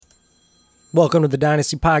Welcome to the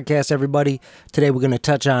Dynasty podcast, everybody. Today we're going to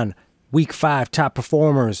touch on Week 5 top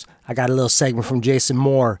performers. I got a little segment from Jason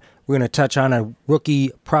Moore. We're going to touch on a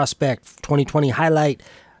rookie prospect 2020 highlight.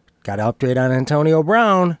 Got an update on Antonio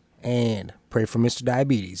Brown. And pray for Mr.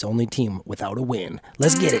 Diabetes, only team without a win.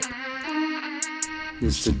 Let's get it.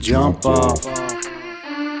 It's the Jumpoff.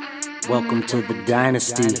 Welcome to the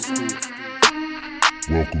Dynasty.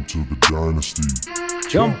 Welcome to the Dynasty.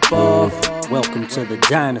 Jumpoff. Welcome to the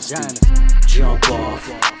Dynasty.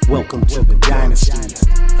 Jumpoff. Welcome to the Dynasty.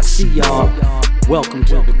 I see y'all. Welcome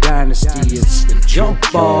to the Dynasty. It's the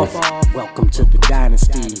Jumpoff. Welcome to the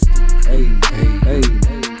Dynasty. Hey,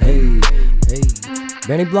 hey.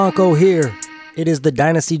 Benny Blanco here. It is the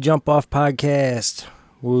Dynasty Jumpoff podcast.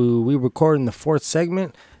 We recording the fourth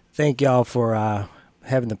segment. Thank y'all for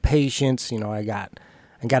having the patience. I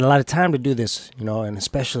got a lot of time to do this, and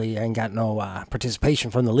especially I ain't got no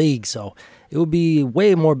participation from the league, so it would be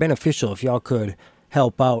way more beneficial if y'all could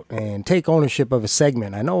help out and take ownership of a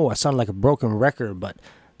segment. I know I sound like a broken record, but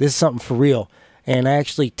this is something for real. And I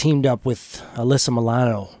actually teamed up with Alyssa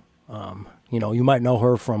Milano. You might know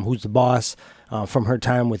her from Who's the Boss, from her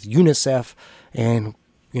time with UNICEF, and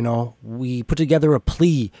we put together a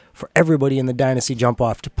plea for everybody in the Dynasty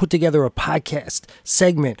Jumpoff to put together a podcast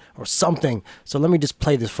segment or something. So let me just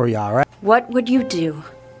play this for you, all right? What would you do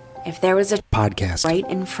if there was a podcast right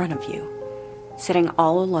in front of you, sitting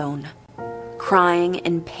all alone, crying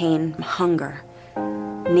in pain, hunger,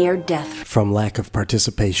 near death from lack of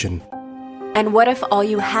participation? And what if all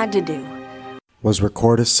you had to do was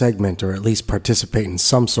record a segment or at least participate in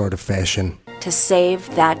some sort of fashion to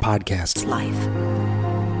save that podcast life?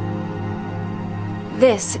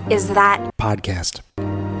 This is that podcast.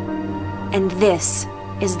 And this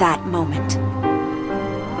is that moment.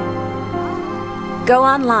 Go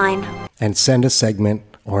online and send a segment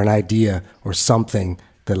or an idea or something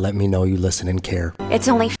that let me know you listen and care. It's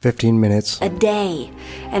only 15 minutes a day,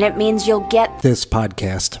 and it means you'll get this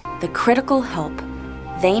podcast the critical help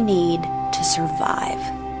they need to survive.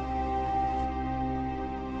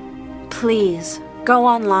 Please go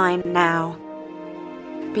online now,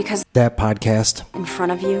 because that podcast in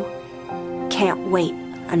front of you can't wait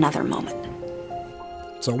another moment.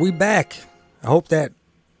 So we back. I hope that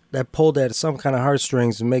pulled at some kind of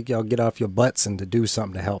heartstrings to make y'all get off your butts and to do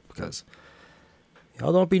something to help, because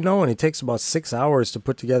y'all don't be knowing it takes about 6 hours to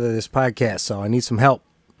put together this podcast, so I need some help.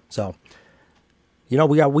 So, we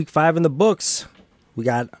got Week 5 in the books. We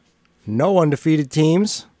got no undefeated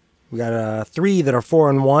teams. We got 3 that are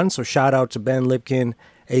 4-1, so shout out to Ben Lipkin,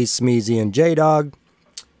 Ace Smeezy, and J-Dog.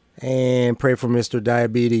 And pray for Mr.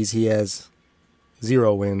 Diabetes. He has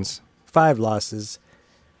 0 wins, 5 losses.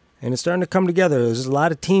 And it's starting to come together. There's a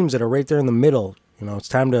lot of teams that are right there in the middle. It's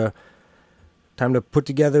time to put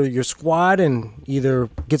together your squad and either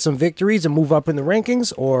get some victories and move up in the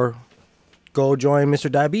rankings or go join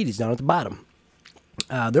Mr. Diabetes down at the bottom.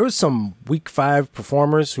 There was some Week 5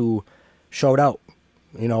 performers who showed out.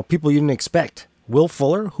 People you didn't expect. Will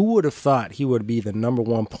Fuller, who would have thought he would be the number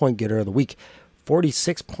 1 point getter of the week?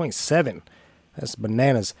 46.7. That's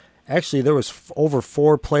bananas. Actually, there was over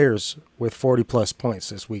 4 players with 40-plus points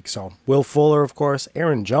this week. So, Will Fuller, of course.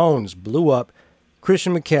 Aaron Jones blew up.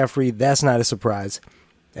 Christian McCaffrey, that's not a surprise.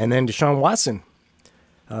 And then Deshaun Watson.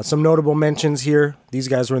 Some notable mentions here. These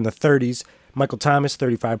guys were in the 30s. Michael Thomas,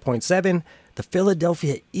 35.7. The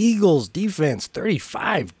Philadelphia Eagles defense,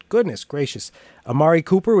 35. Goodness gracious. Amari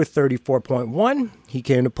Cooper with 34.1. He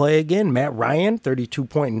came to play again. Matt Ryan,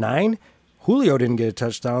 32.9. Julio didn't get a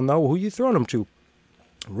touchdown, though. Who you throwing him to?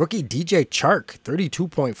 Rookie DJ Chark,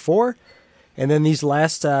 32.4. And then these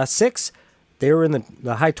last 6, they were in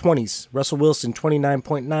the high 20s. Russell Wilson,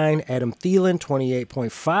 29.9. Adam Thielen,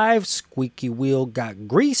 28.5. Squeaky wheel got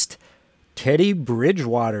greased. Teddy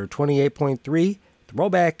Bridgewater, 28.3.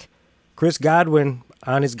 Throwback. Chris Godwin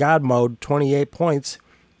on his God mode, 28 points.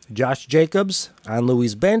 Josh Jacobs on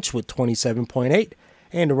Louis' bench with 27.8.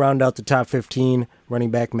 And to round out the top 15, running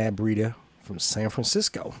back Matt Breida from San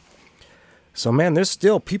Francisco. So, man, there's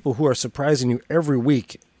still people who are surprising you every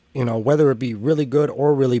week, whether it be really good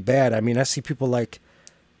or really bad. I mean, I see people like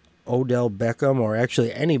Odell Beckham or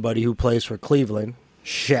actually anybody who plays for Cleveland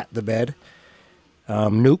shat the bed.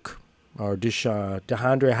 Nuke or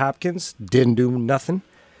DeAndre Hopkins didn't do nothing.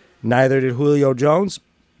 Neither did Julio Jones.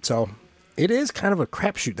 So it is kind of a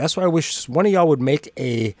crapshoot. That's why I wish one of y'all would make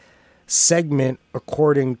a segment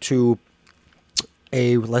according to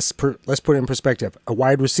let's put it in perspective, a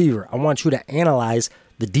wide receiver. I want you to analyze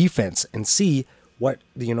the defense and see what,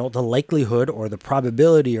 the likelihood or the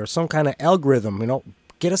probability or some kind of algorithm,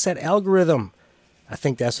 get us that algorithm. I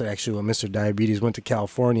think that's what Mr. Diabetes went to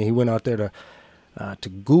California. He went out there to to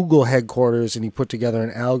Google headquarters, and he put together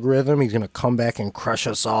an algorithm. He's going to come back and crush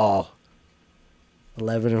us all.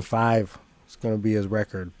 11-5. It's going to be his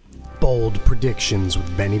record. Bold predictions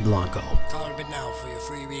with Benny Blanco. Call it now for your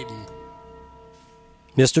free reading.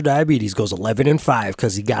 Mr. Diabetes goes 11-5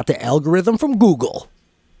 because he got the algorithm from Google.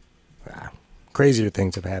 Crazier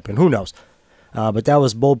things have happened. Who knows? But that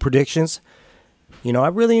was bold predictions. You know, I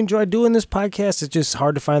really enjoyed doing this podcast. It's just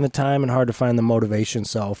hard to find the time and hard to find the motivation.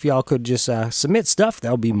 So if y'all could just submit stuff,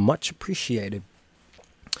 that would be much appreciated.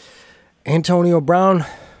 Antonio Brown,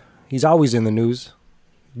 he's always in the news,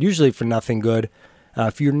 usually for nothing good.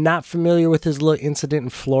 If you're not familiar with his little incident in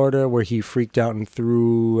Florida where he freaked out and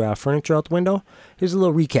threw furniture out the window, here's a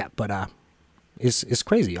little recap. But it's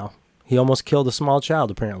crazy, y'all. He almost killed a small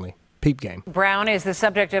child, apparently. Peep game. Brown is the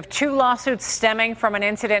subject of 2 lawsuits stemming from an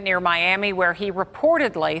incident near Miami where he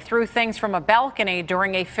reportedly threw things from a balcony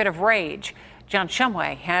during a fit of rage. John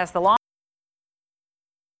Shumway has the law.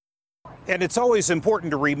 And it's always important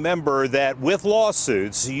to remember that with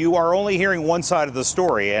lawsuits, you are only hearing one side of the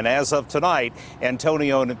story. And as of tonight,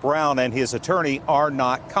 Antonio Brown and his attorney are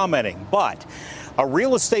not commenting. But a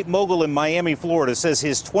real estate mogul in Miami, Florida, says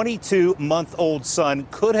his 22-month-old son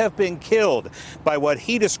could have been killed by what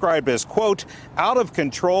he described as, quote, out of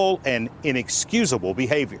control and inexcusable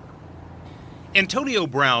behavior. Antonio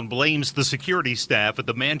Brown blames the security staff at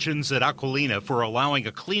the mansions at Aquilina for allowing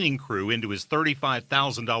a cleaning crew into his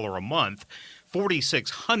 $35,000 a month,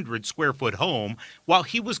 4,600 square foot home while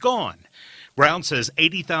he was gone. Brown says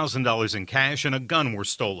 $80,000 in cash and a gun were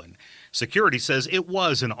stolen. Security says it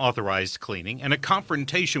was an authorized cleaning, and a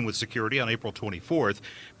confrontation with security on April 24th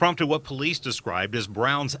prompted what police described as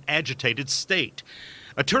Brown's agitated state.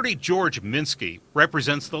 Attorney George Minsky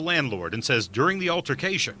represents the landlord and says during the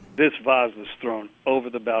altercation, this vase was thrown over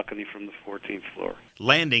the balcony from the 14th floor,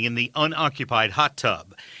 landing in the unoccupied hot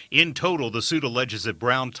tub. In total, the suit alleges that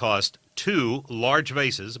Brown tossed 2 large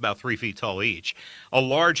vases, about 3 feet tall each, a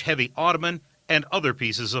large heavy ottoman, and other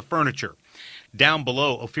pieces of furniture. Down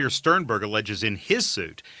below, Ophir Sternberg alleges in his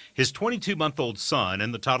suit, his 22-month-old son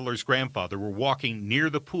and the toddler's grandfather were walking near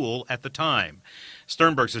the pool at the time.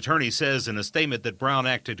 Sternberg's attorney says in a statement that Brown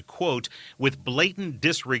acted, quote, with blatant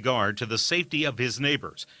disregard to the safety of his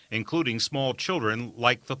neighbors, including small children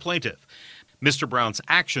like the plaintiff. Mr. Brown's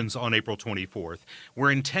actions on April 24th were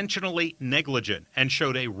intentionally negligent and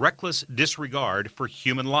showed a reckless disregard for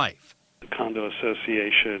human life. The condo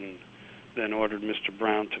association then ordered Mr.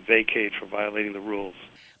 Brown to vacate for violating the rules.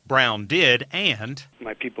 Brown did, and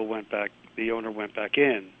my people went back, the owner went back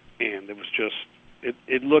in, and it was just,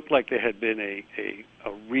 it looked like there had been a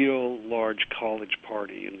real large college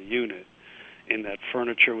party in the unit, in that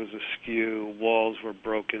furniture was askew, walls were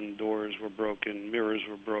broken, doors were broken, mirrors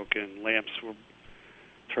were broken, lamps were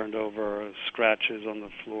turned over, scratches on the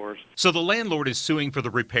floors. So the landlord is suing for the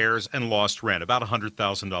repairs and lost rent, about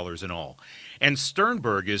 $100,000 in all. And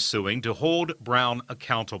Sternberg is suing to hold Brown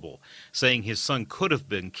accountable, saying his son could have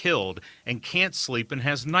been killed and can't sleep and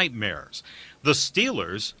has nightmares. The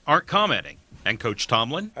Steelers aren't commenting. And Coach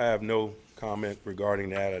Tomlin? I have no comment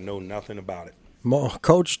regarding that. I know nothing about it.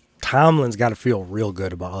 Coach Tomlin's got to feel real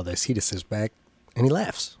good about all this. He just sits back and he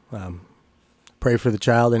laughs. Pray for the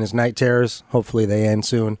child and his night terrors. Hopefully they end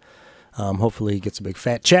soon. Hopefully he gets a big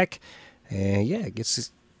fat check. And yeah,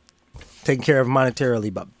 gets taken care of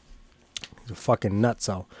monetarily, but he's a fucking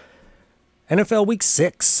nutso. NFL Week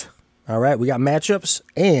 6. All right, we got matchups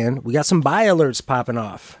and we got some buy alerts popping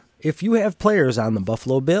off. If you have players on the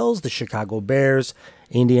Buffalo Bills, the Chicago Bears,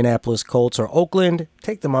 Indianapolis Colts, or Oakland,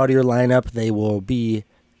 take them out of your lineup. They will be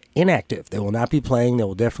inactive. They will not be playing. They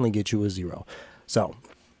will definitely get you a 0. So,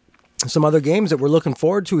 some other games that we're looking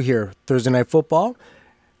forward to here. Thursday Night Football.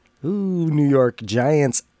 New York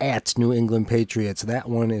Giants at New England Patriots. That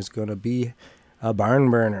one is going to be a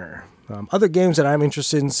barn burner. Other games that I'm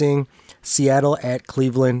interested in seeing. Seattle at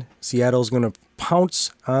Cleveland. Seattle's going to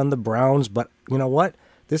pounce on the Browns, but you know what?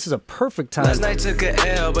 This is a perfect time. Last night took a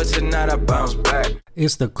L, but tonight I bounce back.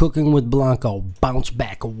 It's the Cooking with Blanco Bounce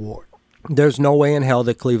Back Award. There's no way in hell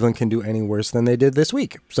that Cleveland can do any worse than they did this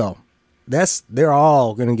week. So they're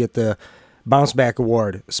all going to get the bounce back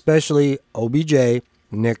award, especially OBJ,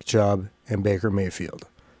 Nick Chubb, and Baker Mayfield.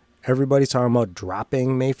 Everybody's talking about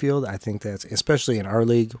dropping Mayfield. I think that's, especially in our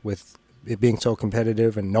league with it being so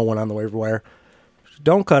competitive and no one on the waiver wire.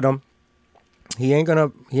 Don't cut him. He ain't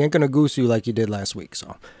gonna goose you like you did last week.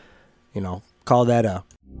 So, call that a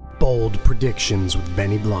bold predictions with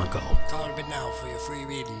Benny Blanco. Call it now for your free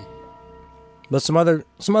reading. But some other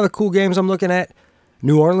cool games I'm looking at.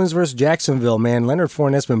 New Orleans versus Jacksonville, man. Leonard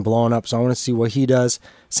Fournette's been blowing up, so I want to see what he does.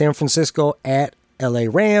 San Francisco at LA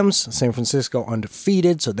Rams. San Francisco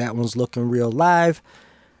undefeated, so that one's looking real live.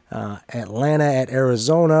 Atlanta at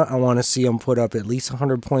Arizona. I want to see them put up at least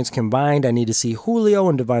 100 points combined. I need to see Julio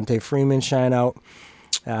and Devontae Freeman shine out.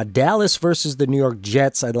 Dallas versus the New York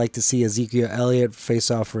Jets. I'd like to see Ezekiel Elliott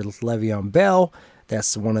face off with Le'Veon Bell.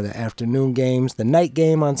 That's one of the afternoon games. The night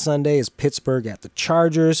game on Sunday is Pittsburgh at the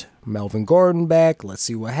Chargers. Melvin Gordon back. Let's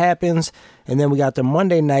see what happens. And then we got the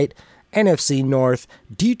Monday night NFC North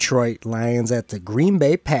Detroit Lions at the Green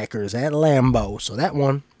Bay Packers at Lambeau. So that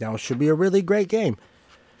one should be a really great game.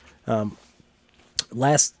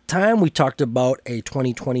 Last time we talked about a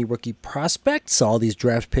 2020 rookie prospect. So all these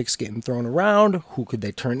draft picks getting thrown around. Who could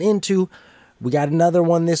they turn into? We got another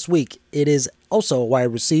one this week. It is also a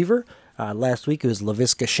wide receiver. Last week it was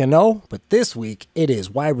Laviska Shenault, but this week it is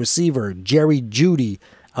wide receiver Jerry Jeudy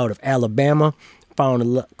out of Alabama.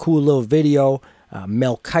 Found a cool little video.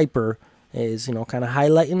 Mel Kiper is, kind of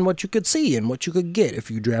highlighting what you could see and what you could get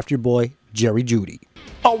if you draft your boy Jerry Jeudy.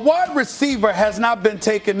 A wide receiver has not been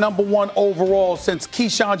taken number one overall since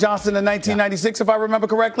Keyshawn Johnson in 1996, if I remember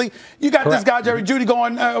correctly. You got Correct. This guy Jerry Jeudy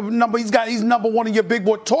going he's number one in your big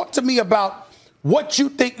board. Talk to me about what you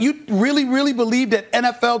think. You really believe that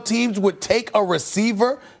NFL teams would take a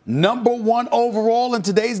receiver number one overall in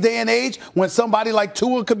today's day and age when somebody like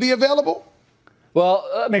Tua could be available? Well,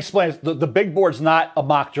 let me explain. The big board's not a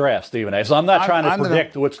mock draft, Stephen A. So I'm not trying to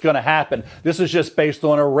predict what's going to happen. This is just based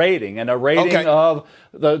on a rating. And a rating of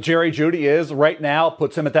the Jerry Jeudy is right now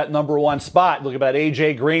puts him at that number one spot. Look at that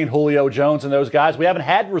A.J. Green, Julio Jones, and those guys. We haven't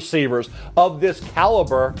had receivers of this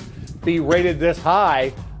caliber be rated this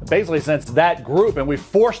high basically since that group, and we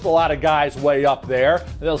forced a lot of guys way up there,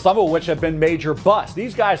 some of which have been major busts.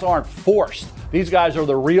 These guys aren't forced. These guys are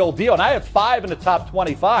the real deal. And I have 5 in the top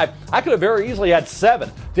 25. I could have very easily had 7.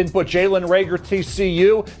 Didn't put Jalen Reagor,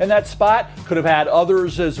 TCU, in that spot. Could have had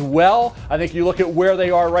others as well. I think you look at where they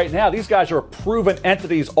are right now. These guys are proven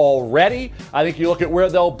entities already. I think you look at where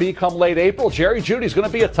they'll be come late April. Jerry Jeudy's going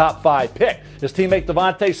to be a top 5 pick. His teammate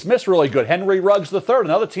Devontae Smith's really good. Henry Ruggs III,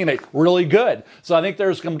 another teammate, really good. So I think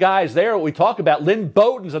there's some guys there we talk about. Lynn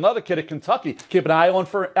Bowden's another kid at Kentucky. Keep an eye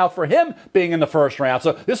out for him being in the first round.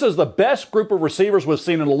 So this is the best group of receivers we've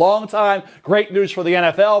seen in a long time. Great news for the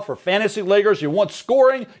NFL. For fantasy leaguers, you want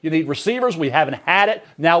scoring, you need receivers. We haven't had it.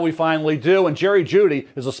 Now we finally do. And Jerry Jeudy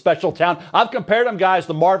is a special talent. I've compared him, guys,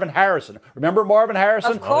 to Marvin Harrison. Remember Marvin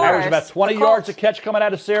Harrison? Of course. Averaged about 20 yards a catch coming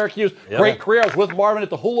out of Syracuse. Yep. Great career. I was with Marvin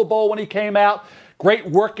at the Hula Bowl when he came out. Great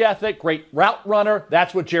work ethic, great route runner.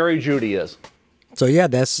 That's what Jerry Jeudy is. So, yeah,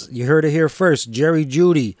 you heard it here first. Jerry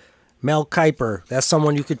Jeudy, Mel Kiper. That's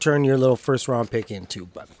someone you could turn your little first-round pick into.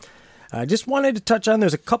 But I just wanted to touch on,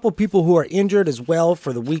 there's a couple people who are injured as well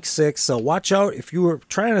for the Week 6. So watch out if you were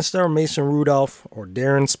trying to start Mason Rudolph or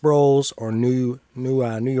Darren Sproles or New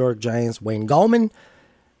York Giants Wayne Gallman,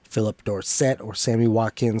 Philip Dorsett, or Sammy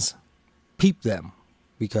Watkins. Peep them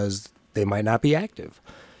because they might not be active.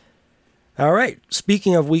 All right,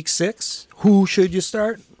 speaking of Week 6, who should you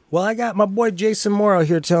start? Well, I got my boy Jason Moore out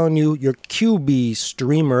here telling you your QB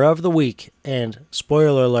streamer of the week. And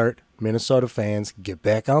spoiler alert, Minnesota fans, get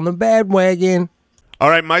back on the bandwagon. All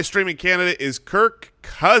right, my streaming candidate is Kirk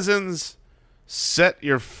Cousins. Set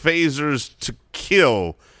your phasers to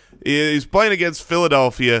kill. He's playing against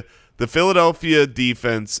Philadelphia. The Philadelphia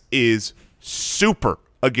defense is super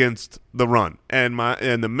against the run. And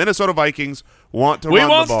the Minnesota Vikings want to run the ball.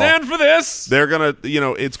 We won't stand for this. They're going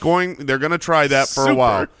to, they're going to try that for a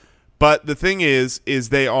while. But the thing is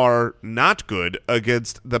they are not good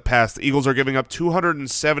against the pass. The Eagles are giving up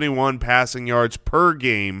 271 passing yards per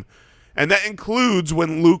game, and that includes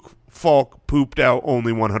when Luke Falk pooped out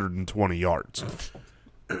only 120 yards.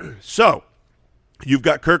 So you've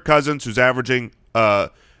got Kirk Cousins, who's averaging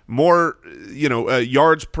more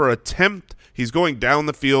yards per attempt. He's going down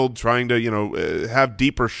the field, trying to have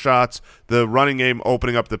deeper shots. The running game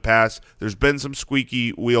opening up the pass. There's been some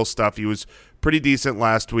squeaky wheel stuff. He was pretty decent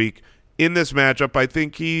last week. In this matchup, I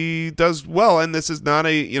think he does well, and this is not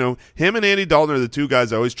him and Andy Dalton are the two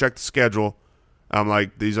guys I always check the schedule. I'm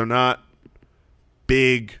like, these are not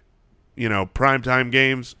big, primetime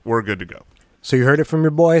games. We're good to go. So you heard it from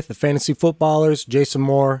your boy, the fantasy footballers, Jason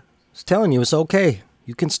Moore. He's telling you it's okay.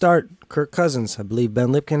 You can start Kirk Cousins. I believe Ben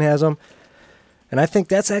Lipkin has him. And I think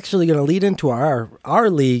that's actually going to lead into our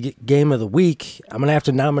league game of the week. I'm going to have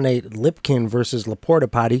to nominate Lipkin versus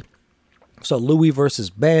Laporta Potty. So Louis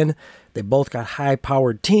versus Ben. They both got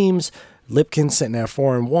high-powered teams. Lipkin sitting at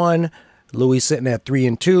 4-1. Louis sitting at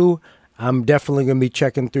 3-2. I'm definitely going to be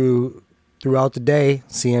checking throughout the day,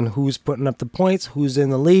 seeing who's putting up the points, who's in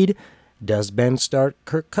the lead. Does Ben start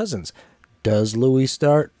Kirk Cousins? Does Louis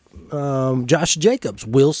start Josh Jacobs?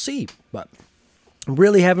 We'll see. But I'm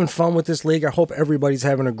really having fun with this league. I hope everybody's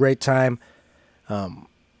having a great time.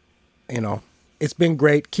 It's been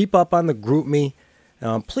great. Keep up on the group me.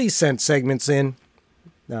 Please send segments in.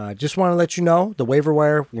 Just want to let you know, the waiver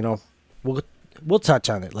wire, we'll touch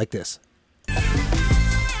on it like this.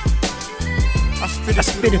 I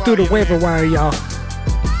spit it through the waiver wire, y'all.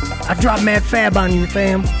 I drop mad fab on you,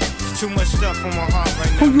 fam. Too much stuff on my heart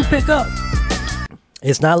right now. Who you pick up?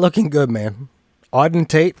 It's not looking good, man. Auden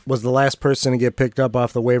Tate was the last person to get picked up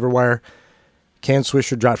off the waiver wire. Ken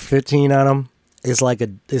Swisher dropped 15 on him. It's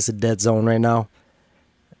a dead zone right now.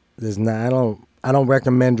 I don't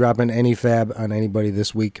recommend dropping any fab on anybody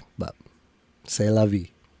this week, but c'est la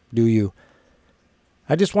vie. Do you?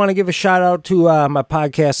 I just want to give a shout out to my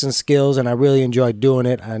podcasting skills, and I really enjoy doing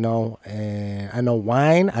it. I know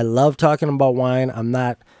wine. I love talking about wine. I'm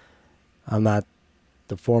not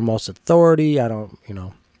the foremost authority. I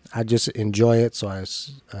just enjoy it. So I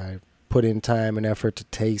put in time and effort to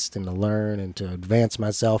taste and to learn and to advance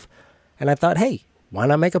myself. And I thought, hey, why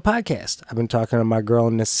not make a podcast? I've been talking to my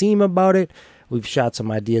girl Naseem about it. We've shot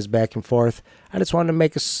some ideas back and forth. I just wanted to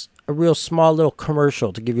make a real small little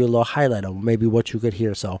commercial to give you a little highlight of maybe what you could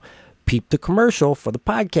hear. So peep the commercial for the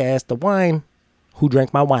podcast, the wine. Who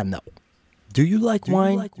drank my wine, though? Do you like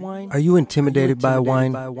wine? Are you intimidated by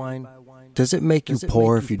wine? Does it make you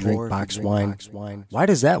poor if you drink boxed wine? Why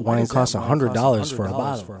does that wine cost $100 for a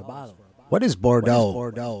bottle? What is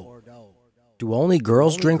Bordeaux? Do only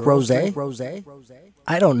girls drink rosé?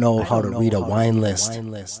 I don't know how to read a wine list.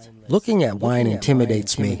 Looking at wine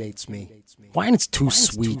intimidates me. Wine is too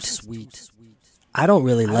sweet. I don't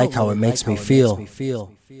really like how it makes me feel.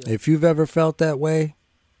 If you've ever felt that way,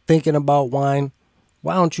 thinking about wine,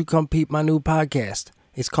 why don't you come peep my new podcast?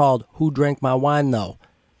 It's called Who Drank My Wine, Though?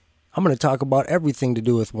 I'm going to talk about everything to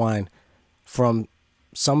do with wine, from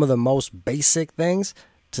some of the most basic things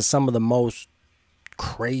to some of the most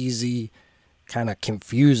crazy, kind of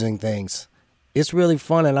confusing things. It's really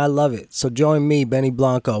fun and I love it. So join me, Benny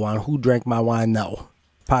Blanco, on Who Drank My Wine, Though?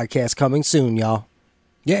 Podcast coming soon, y'all.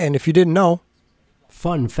 Yeah, and if you didn't know,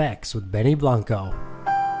 Fun Facts with Benny Blanco.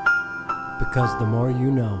 Because the more you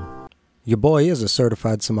know. Your boy is a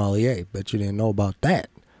certified sommelier. Bet you didn't know about that.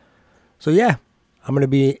 So yeah, I'm going to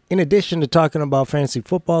be, in addition to talking about fantasy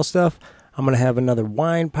football stuff, I'm going to have another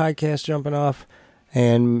wine podcast jumping off.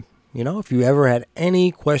 And, if you ever had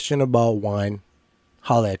any question about wine,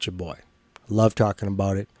 holla at your boy. Love talking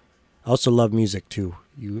about it. I also love music too.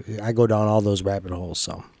 I go down all those rabbit holes.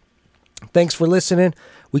 So thanks for listening.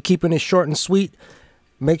 We keeping it short and sweet.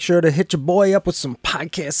 Make sure to hit your boy up with some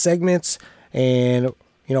podcast segments and,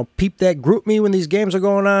 peep that group me when these games are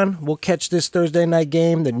going on. We'll catch this Thursday night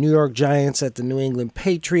game, the New York Giants at the New England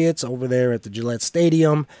Patriots over there at the Gillette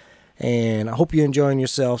Stadium. And I hope you're enjoying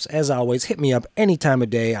yourselves. As always, hit me up any time of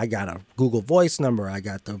day. I got a Google Voice number. I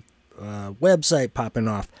got the website popping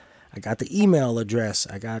off. I got the email address.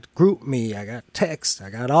 I got GroupMe. I got text. I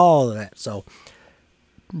got all of that. So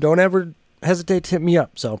don't ever hesitate to hit me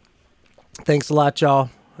up. So thanks a lot, y'all.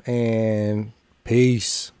 And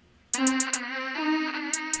peace.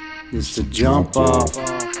 It's the Jumpoff.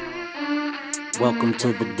 Welcome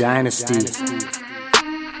to the Dynasty.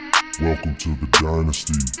 Welcome to the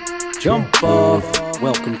Dynasty. Jumpoff.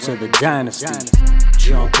 Welcome to the Dynasty.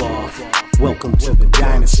 Jumpoff. Welcome to the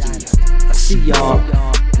Dynasty. I see y'all.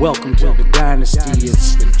 Welcome to the Dynasty.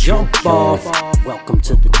 It's the Jumpoff. Welcome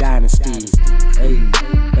to the Dynasty. Hey,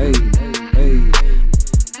 hey, hey.